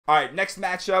All right, next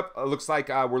matchup looks like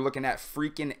we're looking at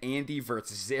Freakin Andy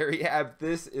versus Zaryab.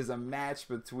 This is a match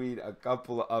between a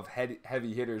couple of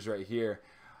heavy hitters right here.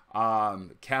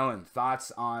 Kellen,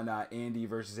 thoughts on Andy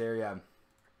versus Zaryab?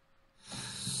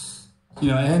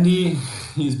 Andy,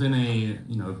 he's been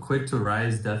a quick to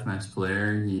rise deathmatch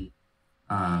player. He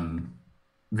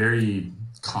very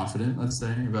confident, let's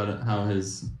say, about how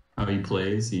he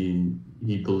plays. He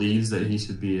believes that he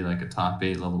should be like a top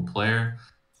 8 level player.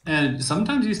 And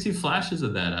sometimes you see flashes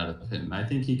of that out of him. I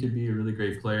think he could be a really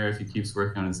great player if he keeps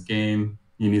working on his game.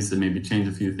 He needs to maybe change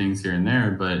a few things here and there,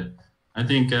 but I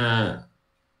think I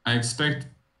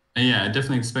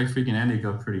definitely expect Freakin Andy to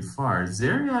go pretty far.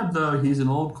 Zaryab, though, he's an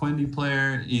old Quindy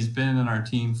player. He's been in our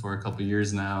team for a couple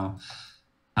years now.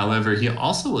 However, he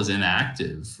also was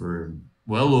inactive for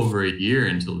well over a year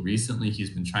until recently. He's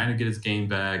been trying to get his game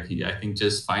back. He, I think,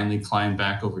 just finally climbed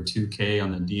back over 2K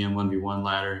on the DM1v1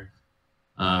 ladder.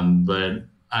 But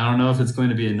I don't know if it's going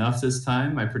to be enough this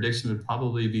time. My prediction would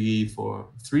probably be for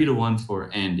 3-1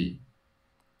 for Andy.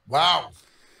 Wow.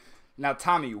 Now,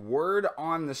 Tommy, word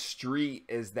on the street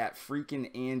is that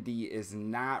Freakin Andy is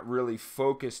not really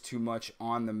focused too much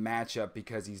on the matchup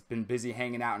because he's been busy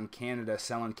hanging out in Canada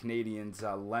selling Canadians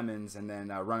lemons and then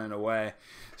running away.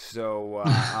 So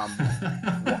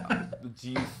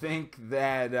do you think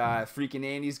that Freakin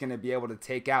Andy's going to be able to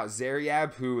take out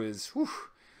Zaryab, who is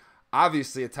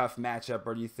obviously a tough matchup,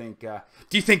 or do you think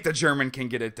the German can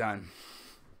get it done?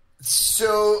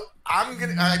 So I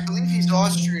believe he's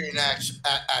Austrian,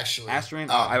 actually. Austrian?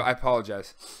 I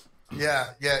apologize.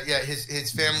 Yeah.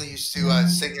 His family used to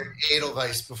sing him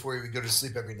Edelweiss before he would go to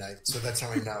sleep every night, so that's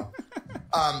how I know.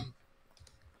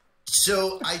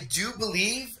 So I do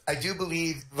believe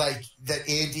like that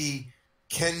Andy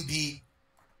can beat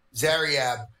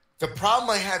Zaryab. The problem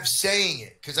I have saying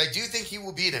it, because I do think he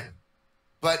will beat him,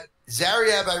 but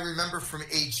Zaryab I remember from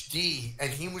HD, and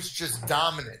he was just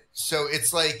dominant. So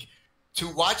it's like, to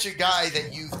watch a guy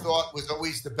that you thought was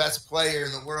always the best player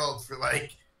in the world for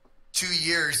like 2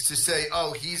 years to say,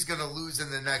 oh, he's going to lose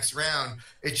in the next round,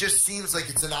 it just seems like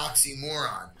it's an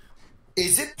oxymoron.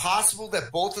 Is it possible that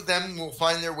both of them will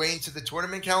find their way into the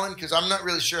tournament, Kellen? Because I'm not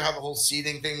really sure how the whole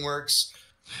seeding thing works.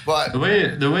 But the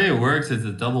way it works is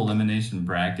a double elimination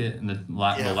bracket, and the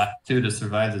last two to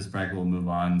survive this bracket will move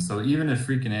on. So even if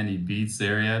Freakin Andy beats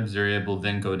Zaryab will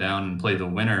then go down and play the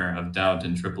winner of Doubt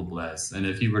and Triple Bless. And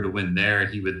if he were to win there,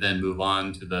 he would then move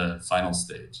on to the final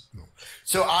stage.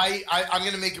 So I'm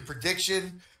going to make a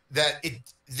prediction that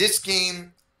this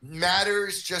game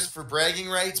matters just for bragging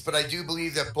rights, but I do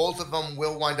believe that both of them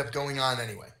will wind up going on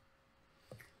anyway.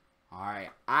 All right,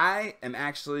 I am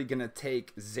actually going to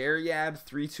take Zaryab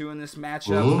 3-2 in this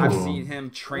matchup. Ooh. I've seen him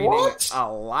training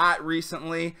a lot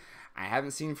recently. I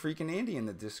haven't seen Freakin Andy in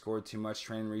the Discord too much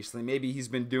training recently. Maybe he's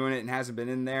been doing it and hasn't been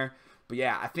in there. But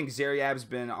yeah, I think Zaryab's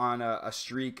been on a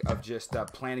streak of just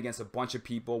playing against a bunch of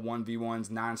people, 1v1s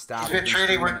nonstop. He's been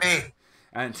training with me.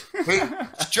 And wait,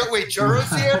 Joe's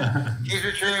here? He's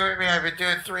been training with me. I've been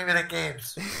doing 3-minute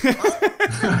games.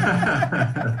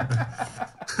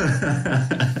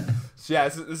 So yeah,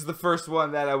 this is the first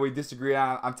one that we disagree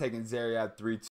on. I'm taking Zaryab 3-2.